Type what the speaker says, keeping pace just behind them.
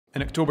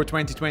In October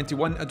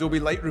 2021, Adobe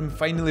Lightroom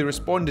finally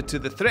responded to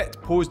the threat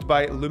posed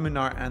by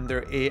Luminar and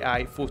their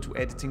AI photo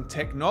editing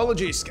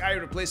technology. Sky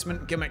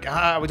replacement gimmick,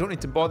 we don't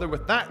need to bother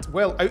with that.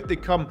 Well, out they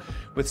come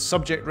with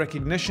subject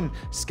recognition,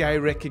 sky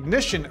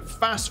recognition.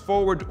 Fast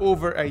forward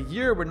over a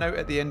year, we're now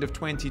at the end of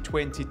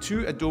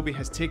 2022. Adobe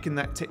has taken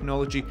that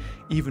technology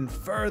even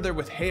further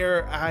with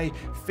hair, eye,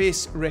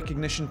 face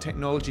recognition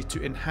technology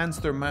to enhance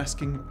their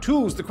masking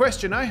tools. The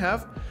question I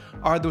have,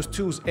 are those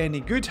tools any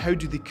good? How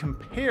do they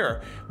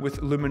compare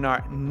with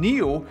Luminar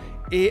Neo?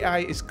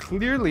 AI is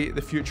clearly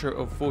the future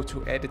of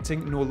photo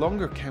editing. No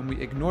longer can we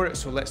ignore it.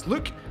 So let's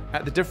look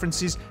at the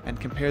differences and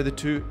compare the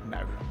two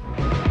now.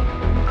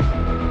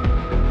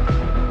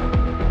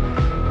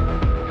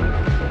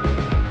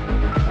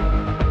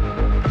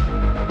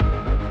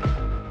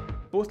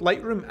 Both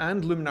Lightroom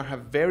and Luminar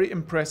have very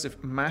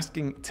impressive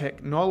masking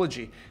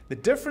technology. The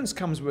difference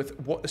comes with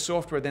what the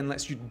software then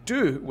lets you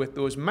do with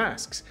those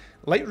masks.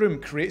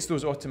 Lightroom creates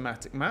those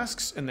automatic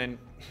masks and then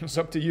it's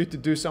up to you to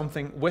do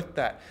something with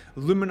that.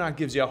 Luminar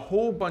gives you a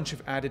whole bunch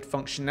of added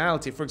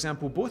functionality. For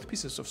example, both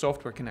pieces of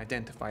software can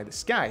identify the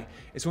sky.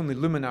 It's only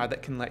Luminar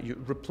that can let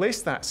you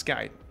replace that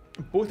sky.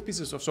 Both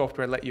pieces of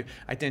software let you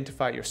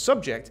identify your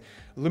subject.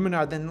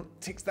 Luminar then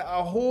takes that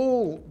a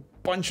whole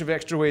bunch of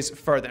extra ways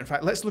further. In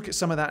fact, let's look at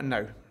some of that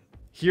now.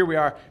 Here we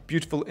are,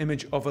 beautiful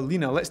image of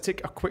Alina. Let's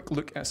take a quick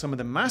look at some of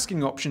the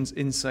masking options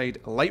inside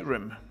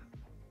Lightroom.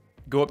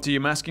 Go up to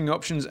your masking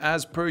options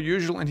as per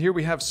usual, and here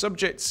we have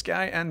subject,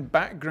 sky, and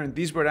background.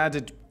 These were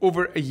added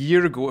over a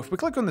year ago. If we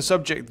click on the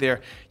subject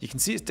there, you can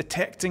see it's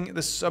detecting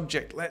the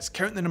subject. Let's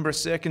count the number of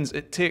seconds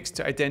it takes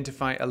to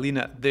identify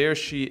Alina. There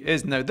she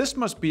is. Now, this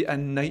must be a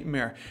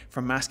nightmare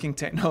for masking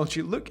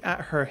technology. Look at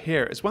her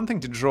hair. It's one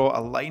thing to draw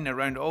a line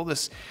around all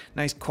this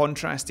nice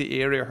contrasty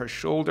area, her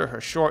shoulder,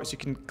 her shorts. You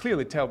can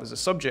clearly tell there's a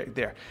subject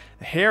there.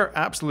 The hair,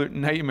 absolute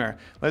nightmare.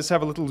 Let's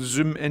have a little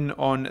zoom in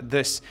on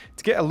this.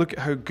 To get a look at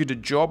how good a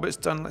job it's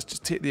done, let's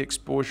just take the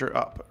exposure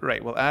up.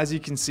 Right, well, as you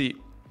can see,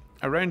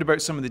 around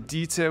about some of the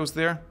details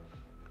there,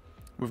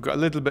 we've got a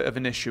little bit of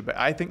an issue, but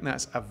I think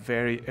that's a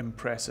very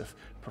impressive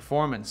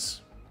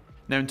performance.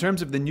 Now, in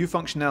terms of the new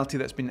functionality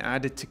that's been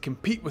added to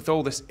compete with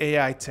all this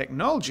AI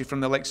technology from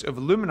the likes of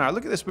Luminar,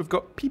 look at this, we've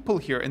got people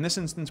here. In this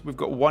instance, we've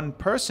got one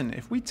person.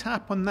 If we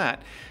tap on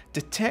that,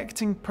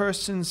 detecting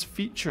person's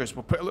features,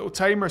 we'll put a little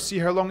timer, see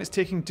how long it's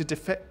taking to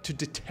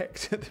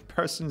detect the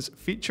person's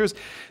features.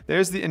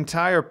 There's the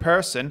entire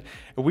person.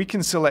 We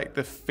can select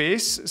the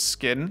face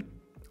skin,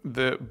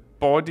 the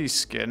body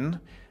skin,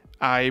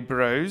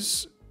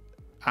 eyebrows,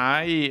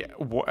 eye,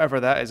 whatever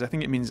that is, I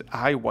think it means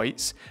eye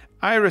whites,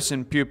 iris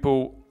and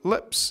pupil,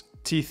 lips,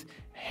 teeth,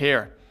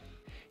 hair.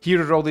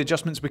 Here are all the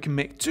adjustments we can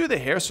make to the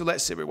hair. So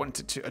let's say we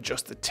wanted to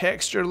adjust the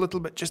texture a little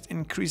bit, just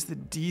increase the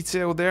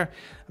detail there,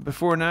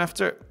 before and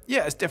after.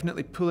 Yeah, it's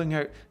definitely pulling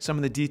out some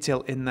of the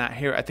detail in that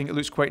hair. I think it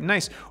looks quite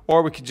nice.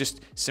 Or we could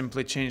just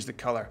simply change the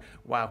color.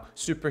 Wow,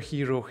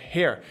 superhero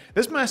hair.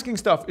 This masking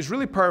stuff is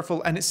really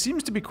powerful and it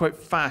seems to be quite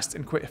fast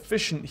and quite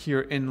efficient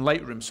here in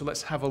Lightroom. So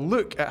let's have a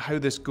look at how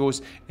this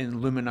goes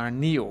in Luminar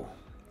Neo.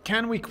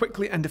 Can we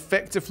quickly and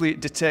effectively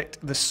detect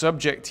the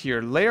subject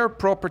here? Layer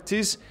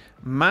properties,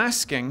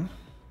 masking,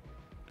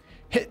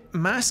 hit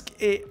mask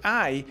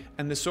AI,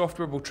 and the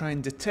software will try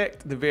and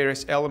detect the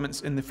various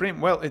elements in the frame.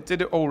 Well, it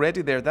did it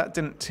already there. That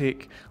didn't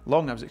take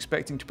long. I was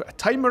expecting to put a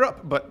timer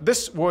up, but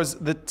this was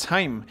the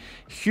time.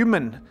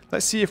 Human.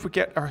 Let's see if we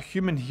get our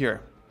human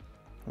here.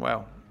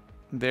 Well,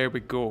 there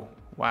we go.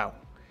 Wow.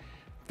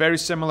 Very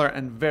similar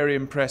and very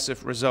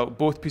impressive result.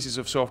 Both pieces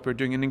of software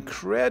doing an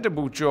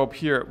incredible job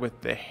here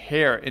with the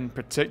hair in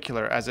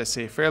particular. As I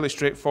say, fairly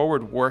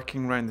straightforward,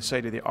 working around the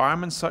side of the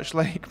arm and such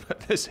like,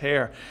 but this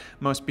hair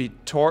must be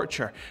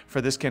torture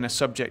for this kind of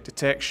subject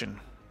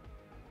detection.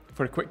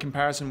 For a quick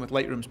comparison with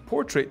Lightroom's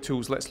portrait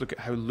tools, let's look at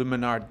how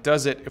Luminar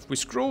does it. If we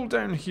scroll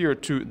down here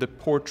to the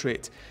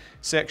portrait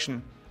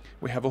section,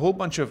 we have a whole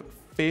bunch of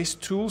face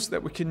tools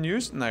that we can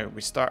use. Now,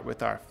 we start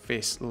with our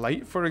face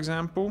light, for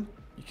example.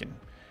 You can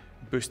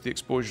boost the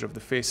exposure of the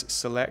face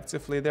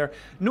selectively there.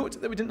 Note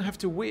that we didn't have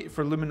to wait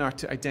for Luminar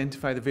to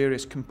identify the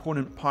various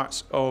component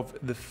parts of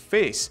the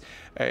face.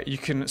 You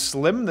can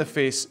slim the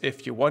face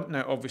if you want.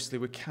 Now, obviously,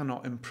 we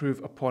cannot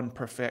improve upon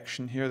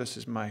perfection here. This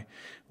is my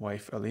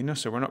wife, Alina,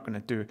 so we're not going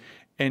to do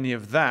any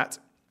of that.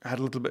 I had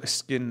a little bit of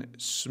skin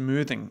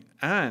smoothing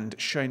and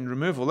shine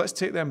removal. Let's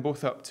take them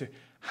both up to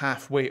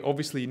halfway.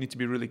 Obviously, you need to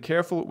be really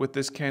careful with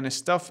this kind of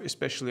stuff,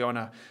 especially on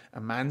a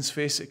man's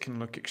face. It can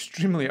look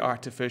extremely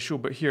artificial,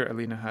 but here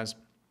Alina has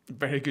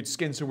very good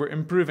skin, so we're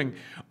improving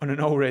on an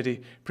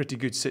already pretty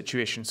good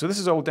situation. So this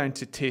is all down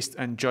to taste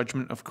and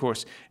judgment, of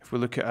course. If we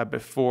look at a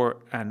before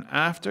and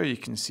after, you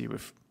can see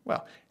we've,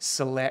 well,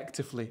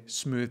 selectively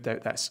smoothed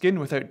out that skin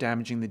without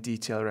damaging the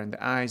detail around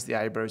the eyes, the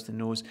eyebrows, the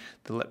nose,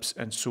 the lips,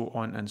 and so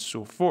on and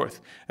so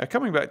forth.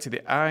 Coming back to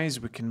the eyes,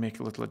 we can make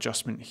a little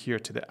adjustment here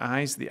to the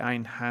eyes. The eye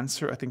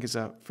enhancer, I think, is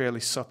a fairly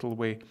subtle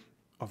way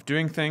of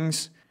doing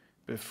things.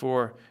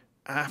 Before,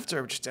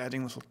 after, we're just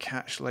adding a little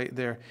catch light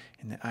there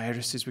in the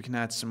irises. We can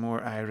add some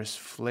more iris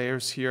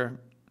flares here.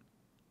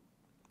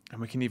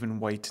 And we can even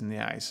whiten the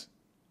eyes.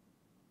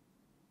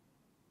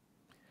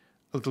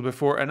 A little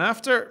before and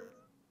after.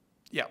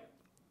 Yeah,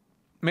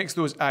 makes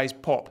those eyes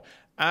pop.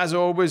 As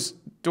always,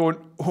 don't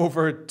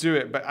overdo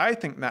it, but I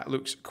think that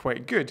looks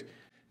quite good.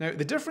 Now,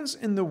 the difference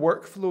in the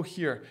workflow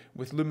here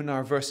with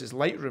Luminar versus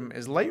Lightroom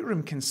is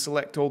Lightroom can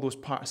select all those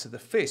parts of the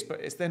face, but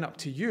it's then up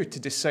to you to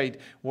decide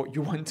what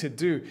you want to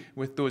do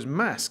with those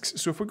masks.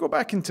 So if we go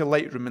back into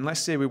Lightroom and let's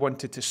say we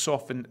wanted to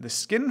soften the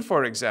skin,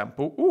 for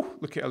example. Oh,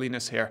 look at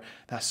Alina's hair.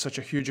 That's such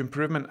a huge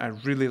improvement. I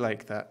really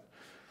like that.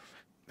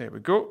 There we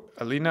go,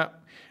 Alina.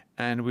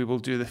 And we will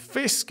do the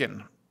face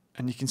skin.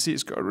 And you can see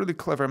it's got a really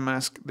clever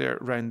mask there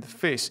around the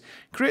face.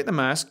 Create the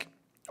mask.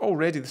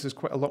 Already this is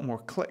quite a lot more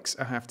clicks,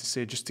 I have to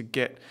say, just to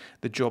get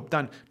the job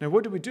done. Now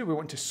what do? We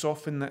want to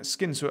soften that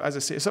skin. So as I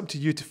say, it's up to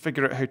you to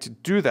figure out how to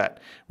do that.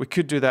 We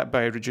could do that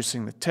by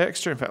reducing the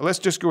texture. In fact, let's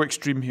just go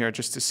extreme here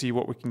just to see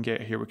what we can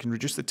get here. We can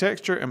reduce the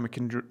texture and we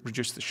can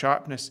reduce the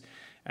sharpness.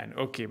 And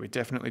okay, we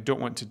definitely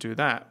don't want to do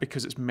that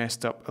because it's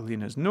messed up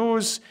Alina's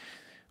nose,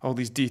 all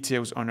these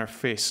details on her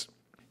face.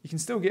 You can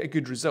still get a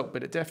good result,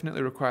 but it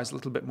definitely requires a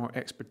little bit more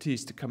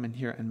expertise to come in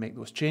here and make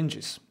those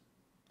changes.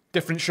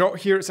 Different shot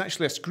here, it's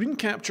actually a screen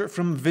capture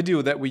from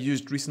video that we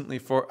used recently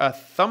for a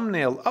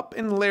thumbnail. Up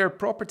in layer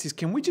properties,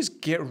 can we just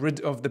get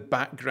rid of the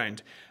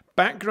background?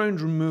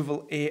 Background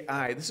removal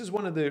AI. This is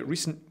one of the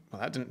recent,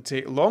 well, that didn't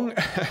take long.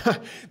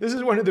 This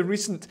is one of the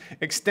recent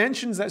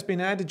extensions that's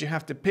been added. You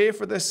have to pay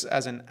for this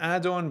as an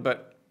add-on,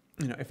 but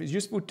you know, if it's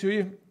useful to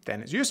you,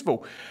 then it's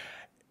useful.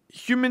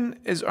 Human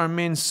is our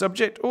main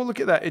subject. Oh, look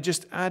at that. It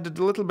just added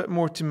a little bit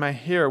more to my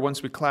hair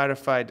once we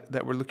clarified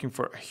that we're looking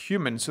for a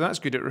human. So that's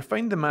good. It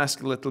refined the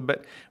mask a little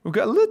bit. We've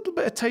got a little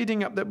bit of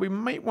tidying up that we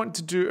might want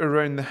to do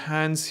around the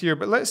hands here,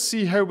 but let's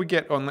see how we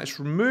get on. Let's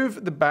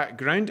remove the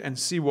background and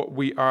see what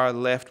we are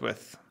left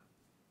with.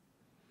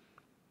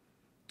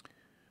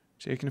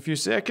 Taking a few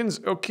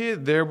seconds. Okay,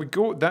 there we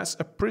go. That's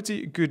a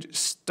pretty good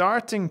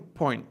starting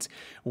point.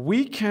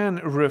 We can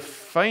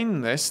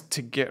refine this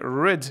to get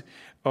rid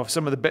of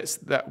some of the bits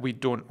that we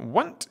don't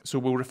want. So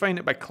we'll refine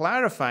it by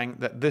clarifying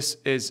that this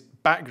is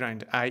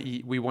background,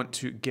 i.e. we want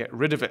to get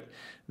rid of it.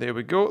 There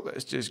we go.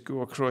 Let's just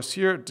go across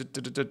here.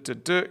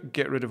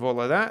 Get rid of all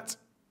of that.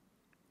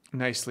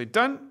 Nicely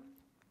done.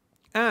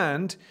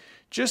 And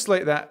just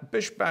like that,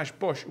 bish bash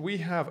bosh, we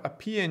have a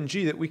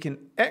PNG that we can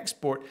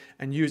export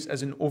and use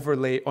as an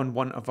overlay on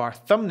one of our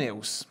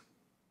thumbnails.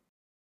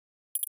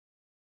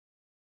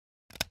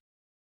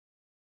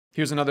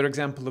 Here's another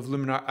example of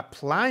Luminar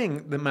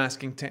applying the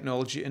masking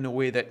technology in a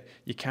way that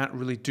you can't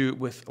really do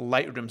with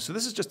Lightroom. So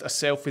this is just a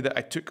selfie that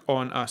I took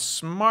on a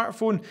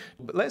smartphone.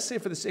 But let's say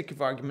for the sake of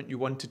argument, you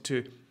wanted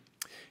to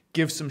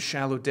give some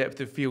shallow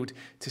depth of field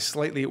to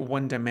slightly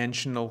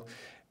one-dimensional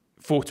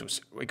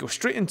photos. We go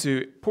straight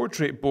into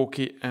portrait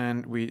bokeh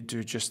and we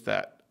do just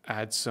that.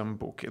 Add some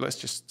bokeh. Let's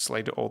just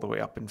slide it all the way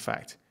up, in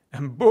fact.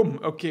 And boom,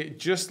 okay,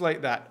 just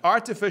like that.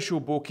 Artificial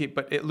bokeh,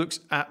 but it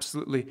looks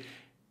absolutely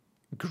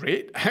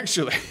great,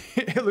 actually.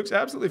 It looks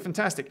absolutely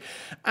fantastic.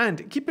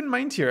 And keep in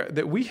mind here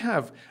that we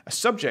have a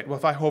subject. Well,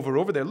 if I hover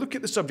over there, look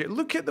at the subject.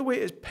 Look at the way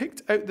it's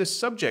picked out this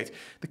subject.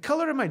 The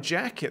color of my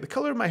jacket, the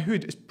color of my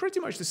hood is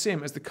pretty much the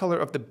same as the color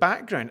of the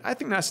background. I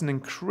think that's an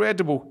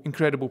incredible,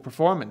 incredible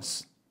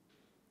performance.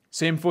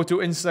 Same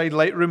photo inside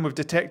Lightroom. We've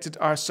detected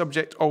our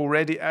subject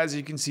already. As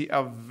you can see,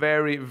 a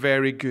very,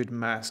 very good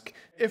mask.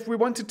 If we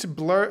wanted to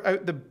blur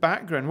out the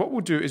background, what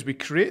we'll do is we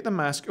create the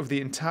mask of the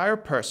entire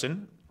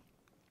person,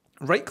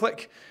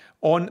 right-click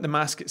on the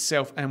mask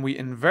itself, and we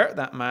invert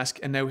that mask,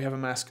 and now we have a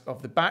mask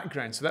of the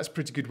background. So that's a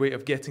pretty good way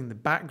of getting the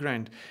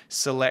background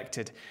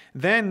selected.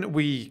 Then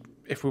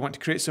if we want to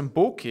create some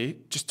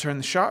bokeh, just turn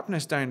the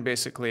sharpness down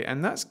basically,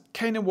 and that's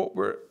kind of what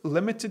we're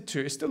limited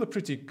to. It's still a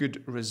pretty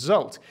good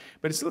result,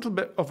 but it's a little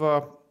bit of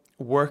a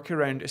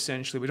workaround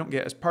essentially. We don't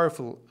get as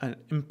powerful an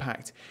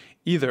impact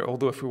either,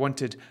 although if we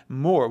wanted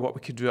more, what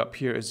we could do up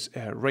here is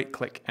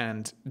right-click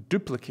and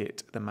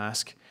duplicate the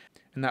mask.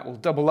 And that will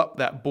double up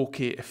that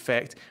bokeh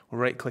effect.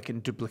 We'll right-click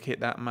and duplicate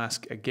that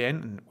mask again,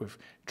 and we've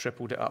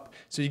tripled it up.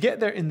 So you get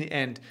there in the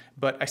end,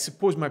 but I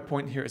suppose my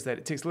point here is that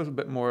it takes a little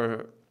bit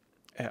more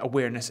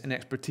awareness and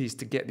expertise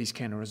to get these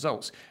kind of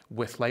results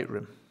with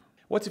Lightroom.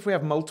 What if we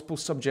have multiple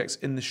subjects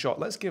in the shot?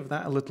 Let's give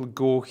that a little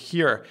go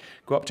here.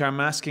 Go up to our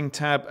masking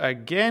tab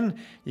again.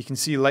 You can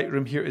see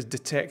Lightroom here is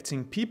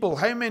detecting people.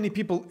 How many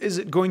people is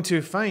it going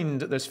to find?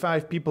 There's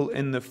 5 people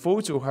in the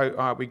photo. How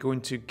are we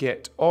going to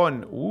get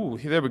on? Ooh,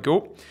 there we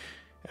go.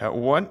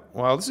 1,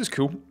 wow, this is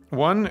cool.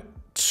 1,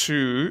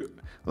 2,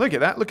 look at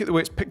that. Look at the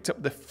way it's picked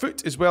up the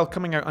foot as well,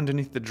 coming out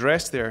underneath the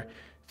dress there.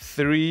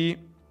 3,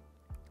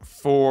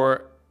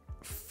 4,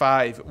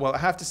 5. Well, I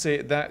have to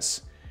say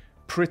that's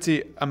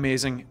pretty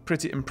amazing.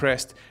 Pretty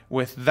impressed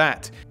with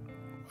that.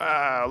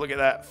 Wow, look at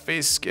that.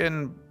 Face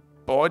skin,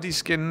 body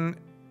skin,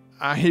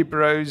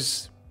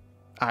 eyebrows,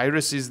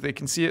 irises. They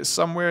can see it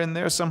somewhere in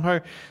there somehow.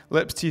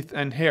 Lips, teeth,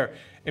 and hair.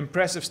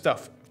 Impressive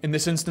stuff. In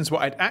this instance,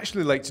 what I'd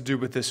actually like to do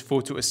with this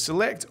photo is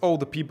select all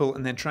the people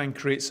and then try and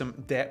create some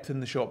depth in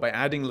the shot by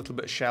adding a little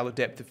bit of shallow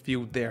depth of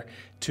field there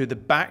to the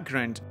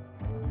background.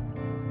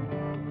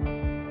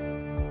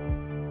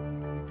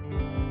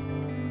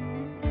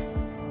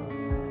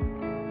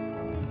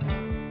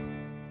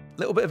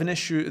 Little bit of an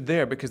issue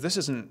there because this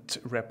isn't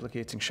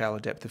replicating shallow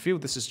depth of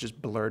field, this is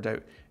just blurred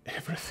out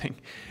everything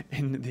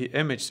in the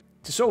image.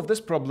 To solve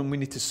this problem, we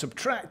need to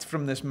subtract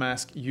from this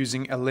mask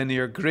using a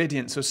linear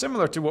gradient. So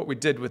similar to what we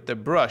did with the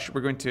brush,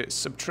 we're going to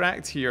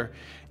subtract here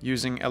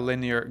using a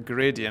linear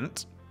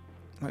gradient.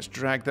 Let's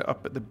drag that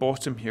up at the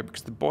bottom here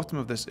because the bottom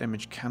of this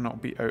image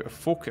cannot be out of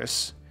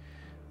focus.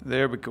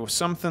 There we go,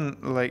 something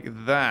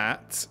like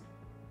that.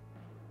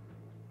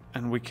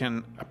 And we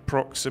can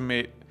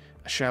approximate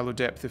a shallow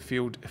depth of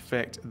field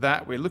effect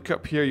that way. Look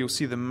up here, you'll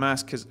see the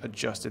mask has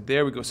adjusted.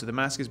 There we go, so the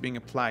mask is being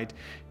applied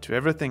to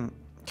everything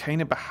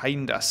kind of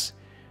behind us.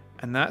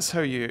 And that's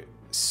how you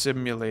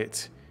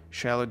simulate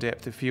shallow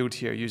depth of field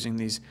here using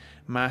these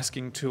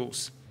masking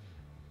tools.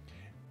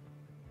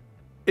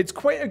 It's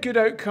quite a good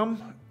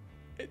outcome.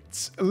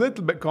 It's a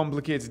little bit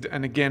complicated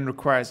and again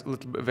requires a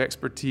little bit of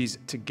expertise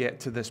to get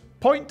to this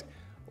point.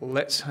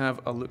 Let's have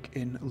a look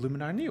in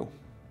Luminar Neo.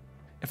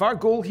 If our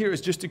goal here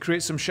is just to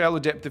create some shallow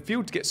depth of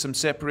field to get some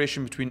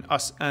separation between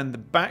us and the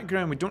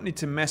background, we don't need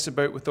to mess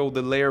about with all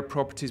the layer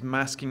properties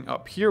masking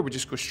up here. We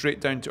just go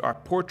straight down to our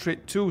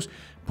portrait tools,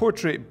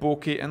 portrait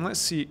bokeh, and let's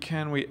see,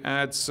 can we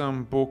add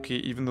some bokeh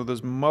even though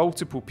there's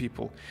multiple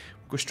people?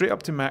 We'll go straight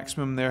up to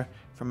maximum there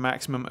for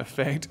maximum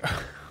effect.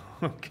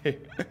 Okay,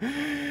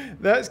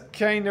 that's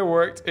kind of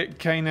worked, it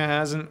kind of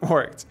hasn't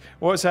worked.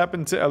 What's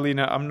happened to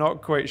Alina? I'm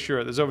not quite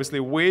sure. There's obviously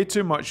way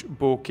too much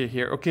bokeh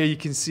here. Okay, you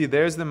can see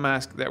there's the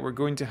mask that we're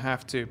going to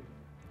have to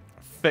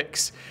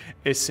fix,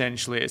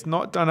 essentially. It's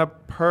not done a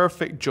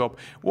perfect job.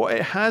 What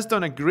it has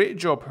done a great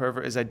job,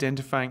 however, is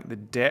identifying the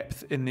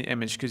depth in the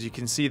image, because you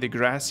can see the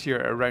grass here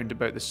around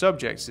about the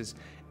subjects is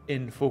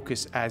in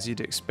focus as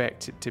you'd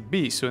expect it to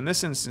be. So in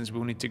this instance,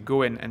 we'll need to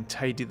go in and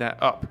tidy that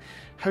up.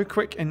 How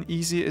quick and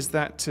easy is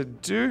that to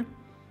do?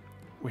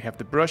 We have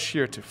the brush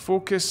here to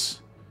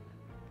focus.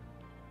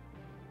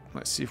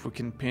 Let's see if we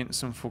can paint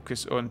some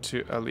focus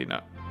onto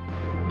Alina.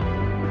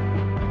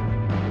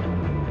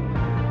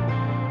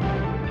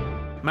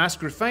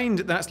 Mask refined,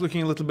 that's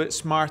looking a little bit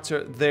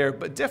smarter there,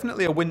 but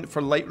definitely a win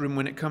for Lightroom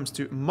when it comes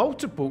to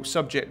multiple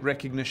subject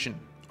recognition,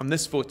 on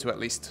this photo at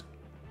least.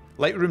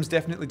 Lightroom's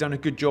definitely done a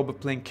good job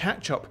of playing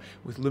catch-up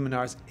with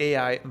Luminar's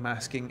AI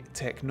masking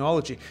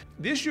technology.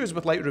 The issue is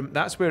with Lightroom,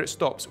 that's where it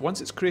stops.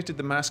 Once it's created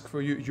the mask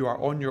for you, you are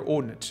on your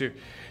own to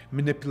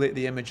manipulate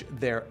the image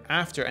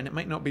thereafter, and it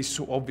might not be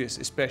so obvious,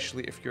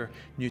 especially if you're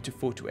new to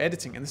photo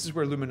editing. And this is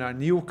where Luminar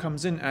Neo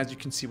comes in. As you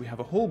can see, we have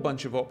a whole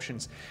bunch of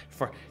options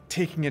for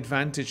taking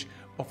advantage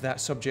of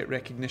that subject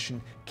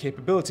recognition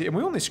capability. And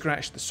we only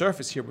scratched the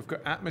surface here. We've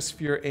got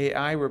Atmosphere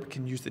AI, where we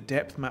can use the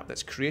depth map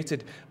that's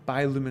created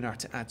by Luminar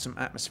to add some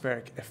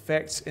atmospheric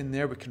effects in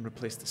there. We can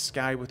replace the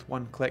sky with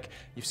one click.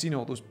 You've seen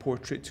all those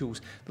portrait tools.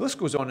 The list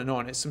goes on and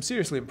on. It's some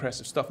seriously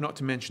impressive stuff, not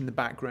to mention the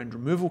background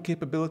removal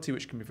capability,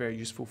 which can be very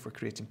useful for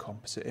creating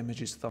composite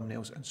images,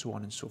 thumbnails, and so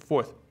on and so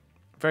forth.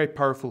 Very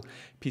powerful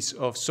piece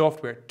of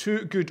software.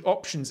 Two good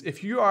options.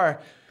 If you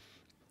are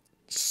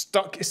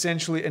stuck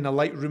essentially in a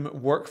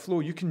Lightroom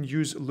workflow, you can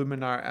use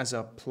Luminar as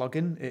a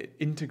plugin. It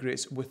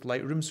integrates with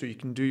Lightroom, so you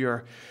can do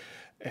your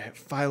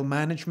file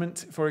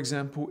management, for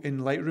example, in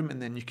Lightroom,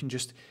 and then you can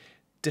just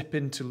dip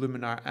into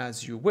Luminar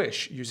as you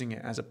wish, using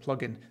it as a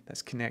plugin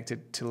that's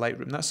connected to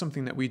Lightroom. That's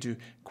something that we do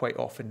quite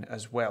often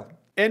as well.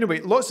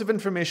 Anyway, lots of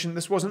information.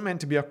 This wasn't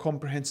meant to be a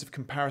comprehensive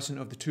comparison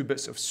of the two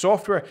bits of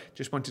software.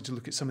 Just wanted to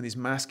look at some of these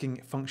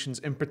masking functions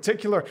in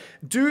particular.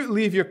 Do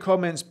leave your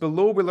comments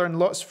below. We learn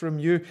lots from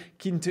you.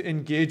 Keen to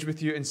engage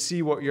with you and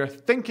see what you're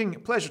thinking.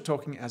 Pleasure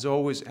talking as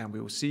always, and we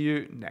will see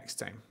you next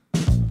time.